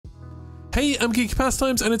Hey, I'm Geeky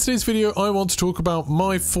Pastimes, and in today's video I want to talk about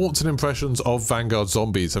my thoughts and impressions of Vanguard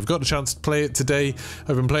Zombies. I've got a chance to play it today.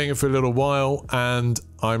 I've been playing it for a little while and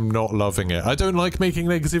I'm not loving it. I don't like making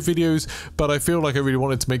negative videos, but I feel like I really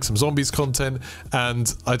wanted to make some zombies content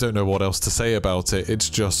and I don't know what else to say about it. It's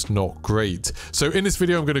just not great. So in this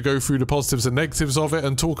video I'm going to go through the positives and negatives of it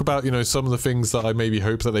and talk about, you know, some of the things that I maybe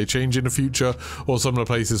hope that they change in the future, or some of the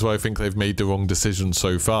places where I think they've made the wrong decision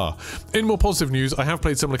so far. In more positive news, I have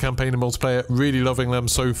played some of the campaign and multiplayer, really loving them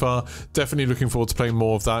so far. Definitely looking forward to playing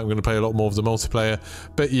more of that. I'm going to play a lot more of the multiplayer.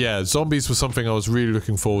 But yeah, zombies was something I was really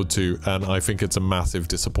looking forward to, and I think it's a massive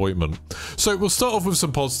disappointment. So we'll start off with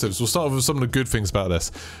some positives. We'll start off with some of the good things about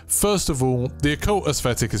this. First of all, the occult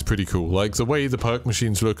aesthetic is pretty cool. Like the way the perk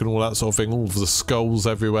machines look and all that sort of thing, all of the skulls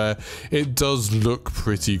everywhere, it does look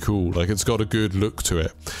pretty cool. Like it's got a good look to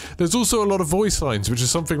it. There's also a lot of voice lines, which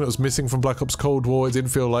is something that was missing from Black Ops Cold War. It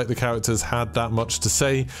didn't feel like the characters had that much to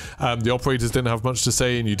say. The operators didn't have much to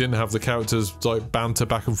say, and you didn't have the characters like banter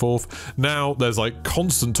back and forth. Now there's like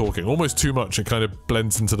constant talking, almost too much. It kind of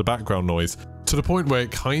blends into the background noise, to the point where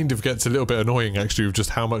it kind of gets a little bit annoying actually with just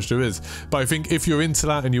how much there is. But I think if you're into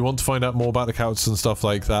that and you want to find out more about the characters and stuff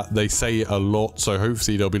like that, they say a lot, so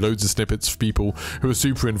hopefully there'll be loads of snippets for people who are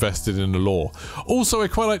super invested in the lore. Also, I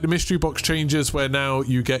quite like the mystery box changes, where now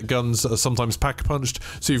you get guns that are sometimes pack-punched,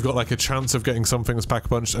 so you've got like a chance of getting something that's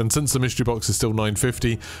pack-punched. And since the mystery box is still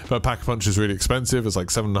 $9.50, but pack-punch is really expensive, it's like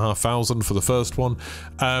 $7,500 for the first one,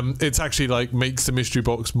 it's actually like makes the mystery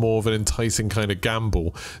box more of an enticing kind of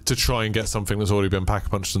gamble to try and get something that's already been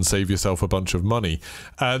pack-punched and save yourself a bunch of money.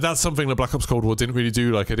 That's something that Black Ops Cold War didn't really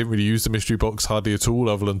do. Like I didn't really use the mystery box hardly at all,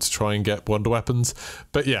 other than to try and get wonder weapons.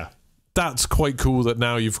 But yeah, that's quite cool that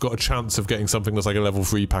now you've got a chance of getting something that's like a level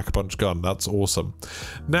 3 pack-a-punch gun. That's awesome.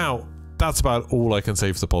 Now, that's about all I can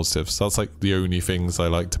say for the positives. That's like the only things I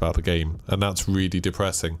liked about the game, and that's really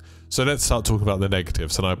depressing. So let's start talking about the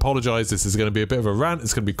negatives, and I apologize, this is going to be a bit of a rant.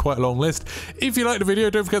 It's going to be quite a long list. If you like the video,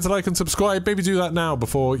 don't forget to like and subscribe. Maybe do that now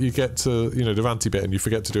before you get to, you know, the ranty bit and you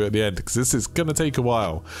forget to do it at the end, because this is going to take a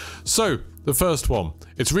while. So the first one,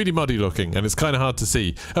 it's really muddy looking and it's kind of hard to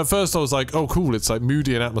see. At first I was like, oh cool, it's like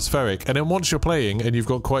moody and atmospheric, and then once you're playing and you've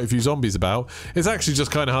got quite a few zombies about, it's actually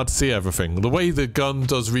just kind of hard to see everything. The way the gun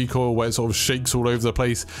does recoil, where it sort of shakes all over the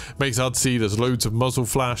place, makes it hard to see. There's loads of muzzle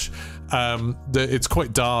flash. It's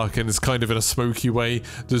quite dark and it's kind of in a smoky way.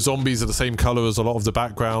 The zombies are the same color as a lot of the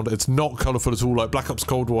background. It's not colorful at all. Like Black Ops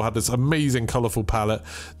Cold War had this amazing colorful palette.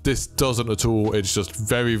 This doesn't at all. It's just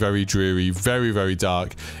very, very dreary, very, very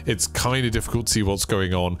dark. It's kind of difficult to see what's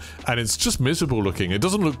going on, and it's just miserable looking. It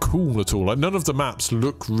doesn't look cool at all. Like none of the maps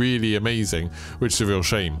look really amazing, which is a real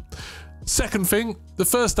shame. Second thing, the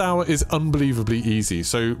first hour is unbelievably easy.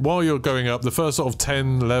 So while you're going up, the first sort of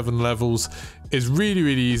 10, 11 levels is really,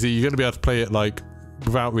 really easy. You're going to be able to play it like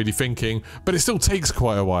without really thinking, but it still takes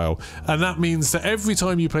quite a while. And that means that every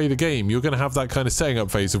time you play the game, you're going to have that kind of setting up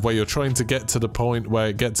phase of where you're trying to get to the point where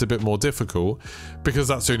it gets a bit more difficult, because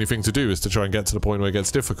that's the only thing to do, is to try and get to the point where it gets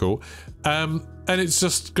difficult. And it's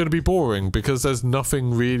just going to be boring because there's nothing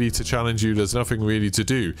really to challenge you. There's nothing really to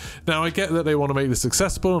do. Now, I get that they want to make this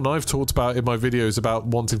accessible, and I've talked about in my videos about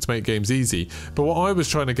wanting to make games easy, but what I was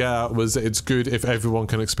trying to get at was that it's good if everyone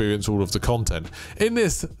can experience all of the content. In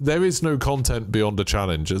this, there is no content beyond a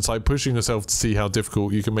challenge. It's like pushing yourself to see how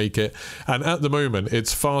difficult you can make it, and at the moment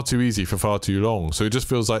it's far too easy for far too long, so it just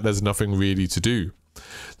feels like there's nothing really to do.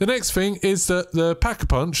 The next thing is that the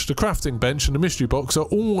pack-a-punch, the crafting bench, and the mystery box are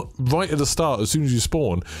all right at the start as soon as you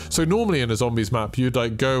spawn. So normally in a zombies map, you'd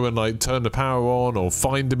like go and like turn the power on, or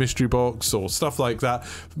find the mystery box, or stuff like that,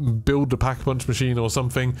 build the pack-a-punch machine or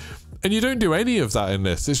something. And you don't do any of that in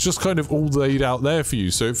this. It's just kind of all laid out there for you.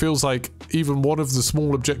 So it feels like even one of the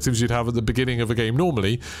small objectives you'd have at the beginning of a game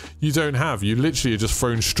normally, you don't have. You literally are just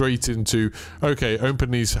thrown straight into, okay, open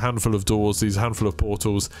these handful of doors, these handful of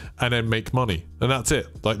portals, and then make money. And that's it.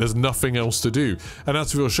 Like there's nothing else to do. And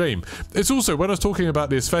that's a real shame. It's also, when I was talking about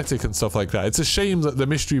the aesthetic and stuff like that, it's a shame that the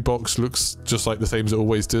mystery box looks just like the same as it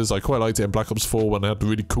always does. I quite liked it in Black Ops 4 when they had the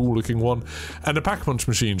really cool looking one. And the pack-punch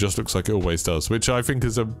machine just looks like it always does, which I think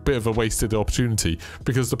is a bit of a wasted opportunity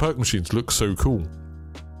because the perk machines look so cool.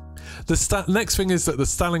 The next thing is that the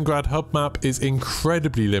Stalingrad hub map is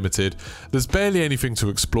incredibly limited. There's barely anything to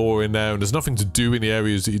explore in there, and there's nothing to do in the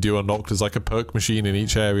areas that you do unlock. There's like a perk machine in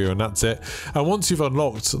each area, and that's it. And once you've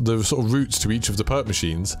unlocked the sort of routes to each of the perk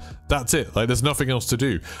machines, that's it. Like there's nothing else to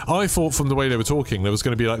do. I thought from the way they were talking, there was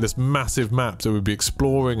going to be like this massive map that would be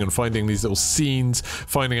exploring and finding these little scenes,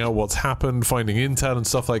 finding out what's happened, finding intel and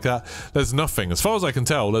stuff like that. There's nothing. As far as I can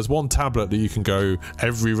tell, there's one tablet that you can go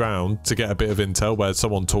every round to get a bit of intel where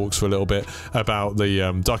someone talks for a little bit about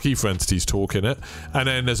the Dark Ether entities talk in it, and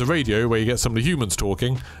then there's a radio where you get some of the humans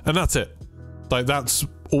talking, and that's it. Like, that's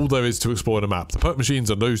all there is to explore in a map. The perk machines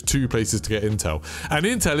are those 2 places to get intel. And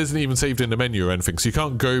intel isn't even saved in the menu or anything, so you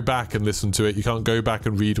can't go back and listen to it. You can't go back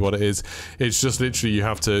and read what it is. It's just literally you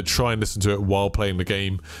have to try and listen to it while playing the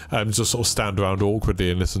game, and just sort of stand around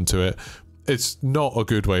awkwardly and listen to it. It's not a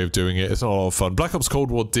good way of doing it. It's not a lot of fun. Black Ops Cold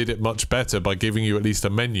War did it much better by giving you at least a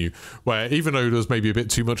menu where, even though there was maybe a bit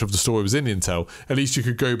too much of the story was in intel, at least you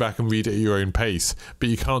could go back and read it at your own pace. But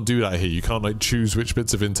you can't do that here. You can't like choose which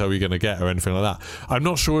bits of intel you're going to get or anything like that. I'm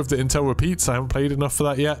not sure if the intel repeats. I haven't played enough for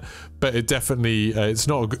that yet, but it definitely it's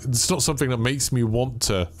not something that makes me want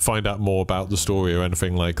to find out more about the story or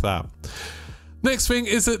anything like that. Next thing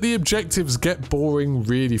is that the objectives get boring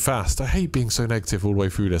really fast. I hate being so negative all the way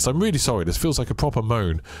through this. I'm really sorry, this feels like a proper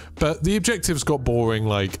moan. But the objectives got boring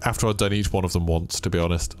like after I'd done each one of them once, to be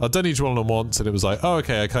honest. I'd done each one of them once and it was like, oh,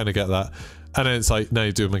 okay, I kind of get that. And then it's like, now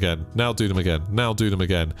you do them again, now do them again, now do them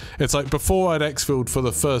again. It's like before I'd exfilled for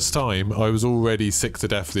the first time, I was already sick to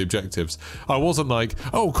death of the objectives. I wasn't like,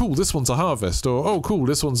 oh cool, this one's a harvest, or oh cool,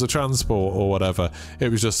 this one's a transport, or whatever. It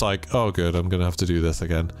was just like, oh good, I'm going to have to do this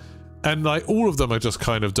again. And like all of them are just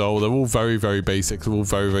kind of dull. They're all very, very basic. They're all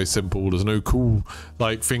very, very simple. There's no cool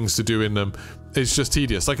like things to do in them. It's just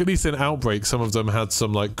tedious. Like at least in Outbreak, some of them had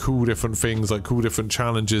some like cool different things, like cool different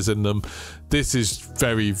challenges in them. This is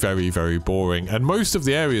very, very, very boring. And most of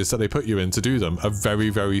the areas that they put you in to do them are very,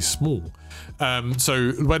 very small.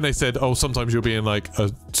 So when they said, oh, sometimes you'll be in like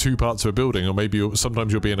 2 parts of a building, or maybe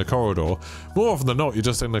sometimes you'll be in a corridor, more often than not, you're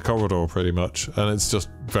just in the corridor pretty much. And it's just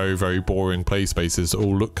very, very boring play spaces that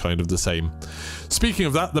all look kind of the same. Speaking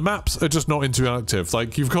of that, the maps are just not interactive.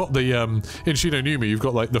 Like you've got the, in Shinonumi, you've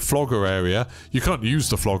got like the flogger area. You can't use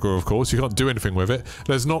the flogger, of course. You can't do anything with it.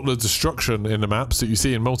 There's not the destruction in the maps that you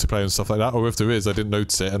see in multiplayer and stuff like that. Or if there is, I didn't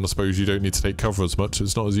notice it. And I suppose you don't need to take cover as much.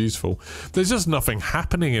 It's not as useful. There's just nothing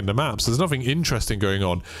happening in the maps. There's nothing interesting going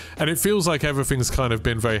on. And it feels like everything's kind of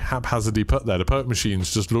been very haphazardly put there. The perk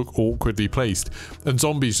machines just look awkwardly placed. And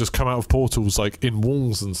zombies just come out of portals like in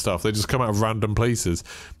walls and stuff. They just come out of random places.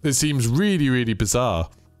 It seems really, really bizarre.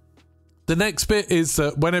 The next bit is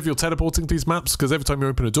that whenever you're teleporting to these maps, because every time you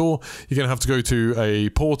open a door, you're going to have to go to a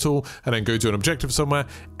portal and then go to an objective somewhere.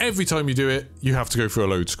 Every time you do it, you have to go through a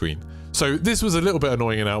load screen. So this was a little bit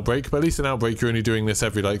annoying in Outbreak, but at least in Outbreak you're only doing this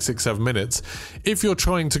every like 6-7 minutes. If you're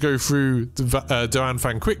trying to go through the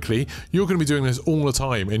Anfang quickly, you're going to be doing this all the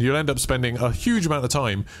time, and you'll end up spending a huge amount of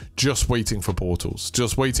time just waiting for portals,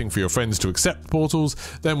 just waiting for your friends to accept portals,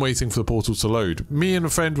 then waiting for the portals to load. Me and a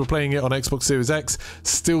friend were playing it on Xbox Series X,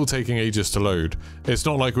 still taking ages to load. It's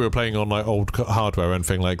not like we were playing on like old hardware or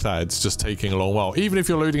anything like that. It's just taking a long while, even if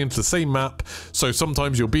you're loading into the same map. So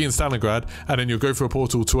sometimes you'll be in Stalingrad and then you'll go for a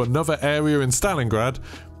portal to another area in Stalingrad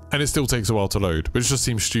and it still takes a while to load, which just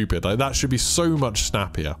seems stupid. Like that should be so much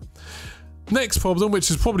snappier. Next problem,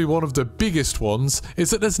 which is probably one of the biggest ones, is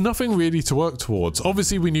that there's nothing really to work towards.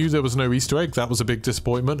 Obviously we knew there was no Easter egg, that was a big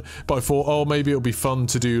disappointment, but I thought, oh, maybe it'll be fun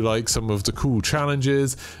to do like some of the cool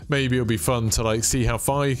challenges, maybe it'll be fun to like see how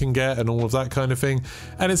far you can get and all of that kind of thing.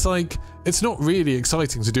 And it's like, it's not really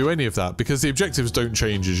exciting to do any of that because the objectives don't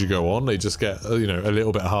change as you go on. They just get, you know, a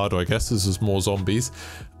little bit harder, I guess, as there's more zombies.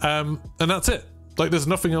 And that's it. Like there's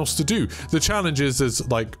nothing else to do. The challenges is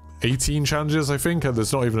like 18 challenges, I think, and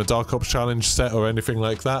there's not even a Dark Ops challenge set or anything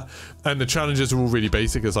like that. And the challenges are all really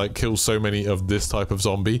basic, as like kill so many of this type of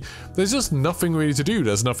zombie. There's just nothing really to do.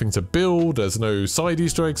 There's nothing to build. There's no side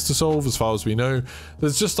Easter eggs to solve as far as we know.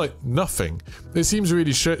 There's just like nothing. It seems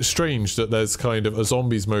really strange that there's kind of a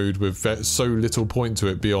zombies mode with so little point to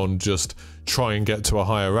it beyond just try and get to a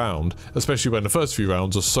higher round, especially when the first few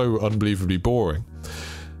rounds are so unbelievably boring.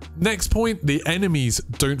 Next point, the enemies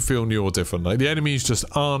don't feel new or different. Like the enemies just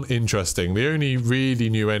aren't interesting. The only really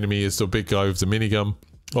new enemy is the big guy with the minigun.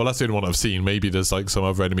 Well, that's the only one I've seen. Maybe there's like some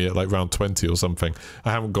other enemy at like round 20 or something.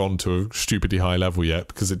 I haven't gone to a stupidly high level yet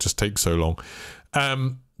because it just takes so long.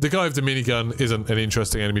 The guy with the minigun isn't an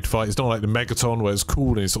interesting enemy to fight. It's not like the Megaton where it's cool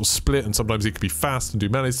and he's sort of split and sometimes he can be fast and do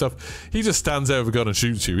melee stuff. He just stands there with a gun and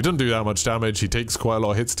shoots you. He doesn't do that much damage. He takes quite a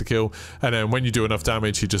lot of hits to kill. And then when you do enough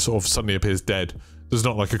damage, he just sort of suddenly appears dead. There's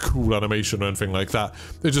not like a cool animation or anything like that.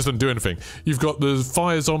 It just doesn't do anything. You've got the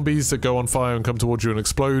fire zombies that go on fire and come towards you and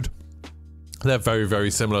explode. They're very,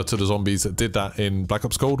 very similar to the zombies that did that in Black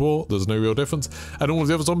Ops Cold War. There's no real difference. And all of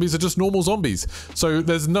the other zombies are just normal zombies. So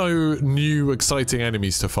there's no new exciting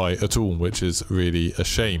enemies to fight at all, which is really a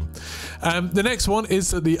shame. The next one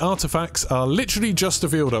is that the artifacts are literally just a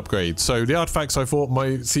field upgrade. So the artifacts I thought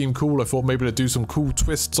might seem cool. I thought maybe they'd do some cool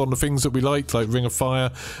twists on the things that we liked, like Ring of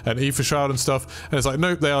Fire and Aether Shroud and stuff. And it's like,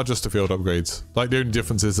 nope, they are just a field upgrades. Like the only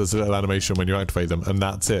difference is there's a little animation when you activate them, and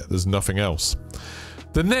that's it. There's nothing else.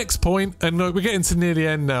 The next point, and we're getting to near the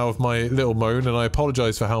end now of my little moan, and I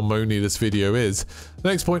apologise for how moany this video is. The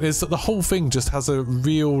next point is that the whole thing just has a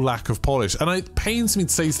real lack of polish, and it pains me to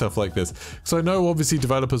say stuff like this, because I know obviously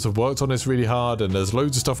developers have worked on this really hard, and there's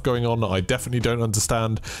loads of stuff going on that I definitely don't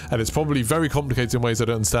understand, and it's probably very complicated in ways I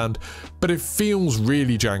don't understand, but it feels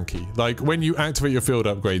really janky. Like, when you activate your field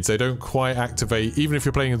upgrades, they don't quite activate, even if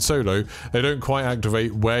you're playing in solo, they don't quite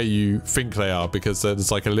activate where you think they are, because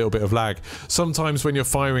there's like a little bit of lag. Sometimes when you're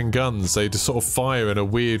firing guns, they just sort of fire at a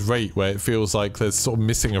weird rate where it feels like there's sort of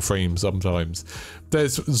missing a frame sometimes.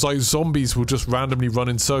 There's like zombies will just randomly run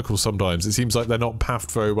in circles sometimes. It seems like they're not pathed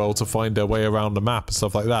very well to find their way around the map and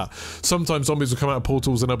stuff like that. Sometimes zombies will come out of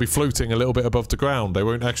portals and they'll be floating a little bit above the ground. They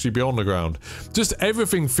won't actually be on the ground. Just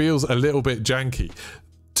everything feels a little bit janky.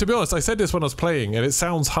 To be honest, I said this when I was playing, and it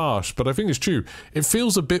sounds harsh, but I think it's true. It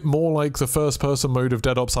feels a bit more like the first-person mode of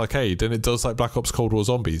Dead Ops Arcade than it does like Black Ops Cold War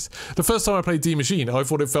Zombies. The first time I played D Machine, I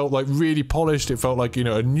thought it felt like really polished. It felt like, you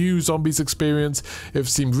know, a new Zombies experience. It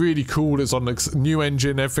seemed really cool. It's on a new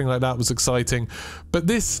engine. Everything like that was exciting. But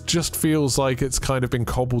this just feels like it's kind of been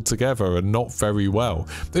cobbled together and not very well.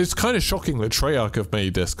 It's kind of shocking that Treyarch have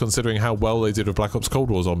made this, considering how well they did with Black Ops Cold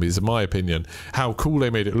War Zombies, in my opinion. How cool they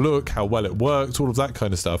made it look, how well it worked, all of that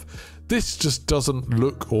kind of stuff. This just doesn't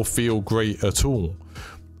look or feel great at all.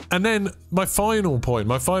 And then my final point,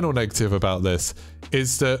 my final negative about this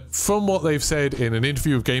is that from what they've said in an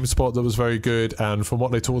interview with GameSpot that was very good, and from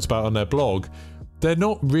what they talked about on their blog, they're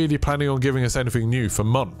not really planning on giving us anything new for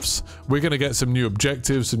months. We're going to get some new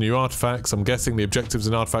objectives and new artifacts. I'm guessing the objectives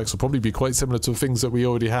and artifacts will probably be quite similar to the things that we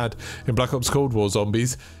already had in Black Ops Cold War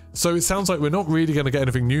Zombies. So it sounds like we're not really going to get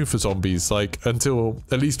anything new for zombies, like, until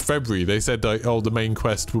at least February. They said, like, oh, the main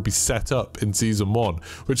quest will be set up in Season 1,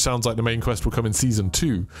 which sounds like the main quest will come in Season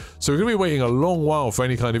 2. So we're going to be waiting a long while for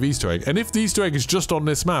any kind of Easter egg. And if the Easter egg is just on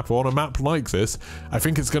this map, or on a map like this, I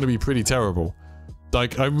think it's going to be pretty terrible.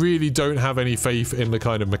 Like, I really don't have any faith in the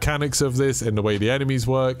kind of mechanics of this, in the way the enemies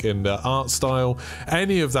work, in the art style,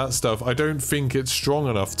 any of that stuff. I don't think it's strong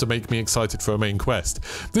enough to make me excited for a main quest.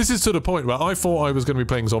 This is to the point where I thought I was going to be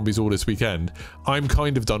playing zombies all this weekend. I'm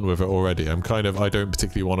kind of done with it already. I don't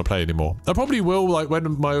particularly want to play anymore. I probably will, like,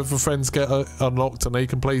 when my other friends get unlocked and they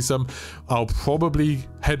can play some, I'll probably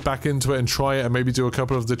head back into it and try it and maybe do a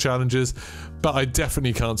couple of the challenges, but I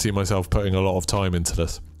definitely can't see myself putting a lot of time into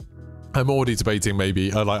this. I'm already debating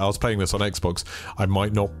maybe, like, I was playing this on Xbox, I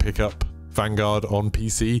might not pick up Vanguard on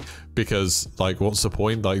PC, because, like, what's the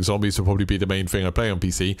point? Like, zombies will probably be the main thing I play on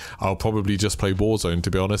PC. I'll probably just play Warzone,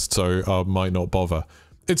 to be honest, so I might not bother.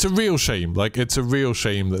 It's a real shame. Like, it's a real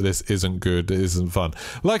shame that this isn't good, it isn't fun.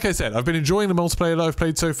 Like I said, I've been enjoying the multiplayer that I've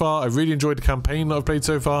played so far. I've really enjoyed the campaign that I've played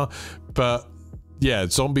so far, but yeah,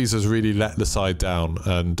 zombies has really let the side down,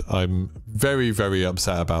 and I'm very, very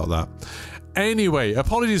upset about that. Anyway,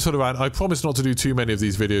 apologies for the rant. I promise not to do too many of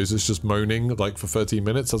these videos. It's just moaning, like, for 13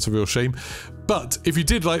 minutes. That's a real shame. But if you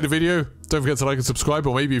did like the video, don't forget to like and subscribe.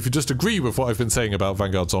 Or maybe if you just agree with what I've been saying about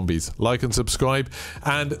Vanguard Zombies, like and subscribe.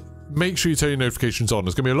 And make sure you turn your notifications on.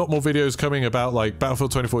 There's going to be a lot more videos coming about, like,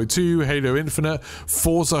 Battlefield 2042, Halo Infinite,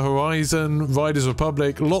 Forza Horizon, Riders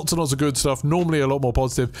Republic, lots and lots of good stuff, normally a lot more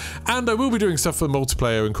positive. And I will be doing stuff for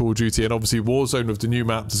multiplayer and Call of Duty, and obviously Warzone with the new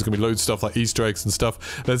map. There's going to be loads of stuff like Easter eggs and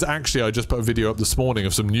stuff. There's actually, I just put a video up this morning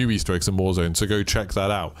of some new Easter eggs in Warzone, so go check that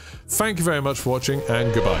out. Thank you very much for watching,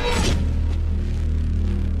 and goodbye.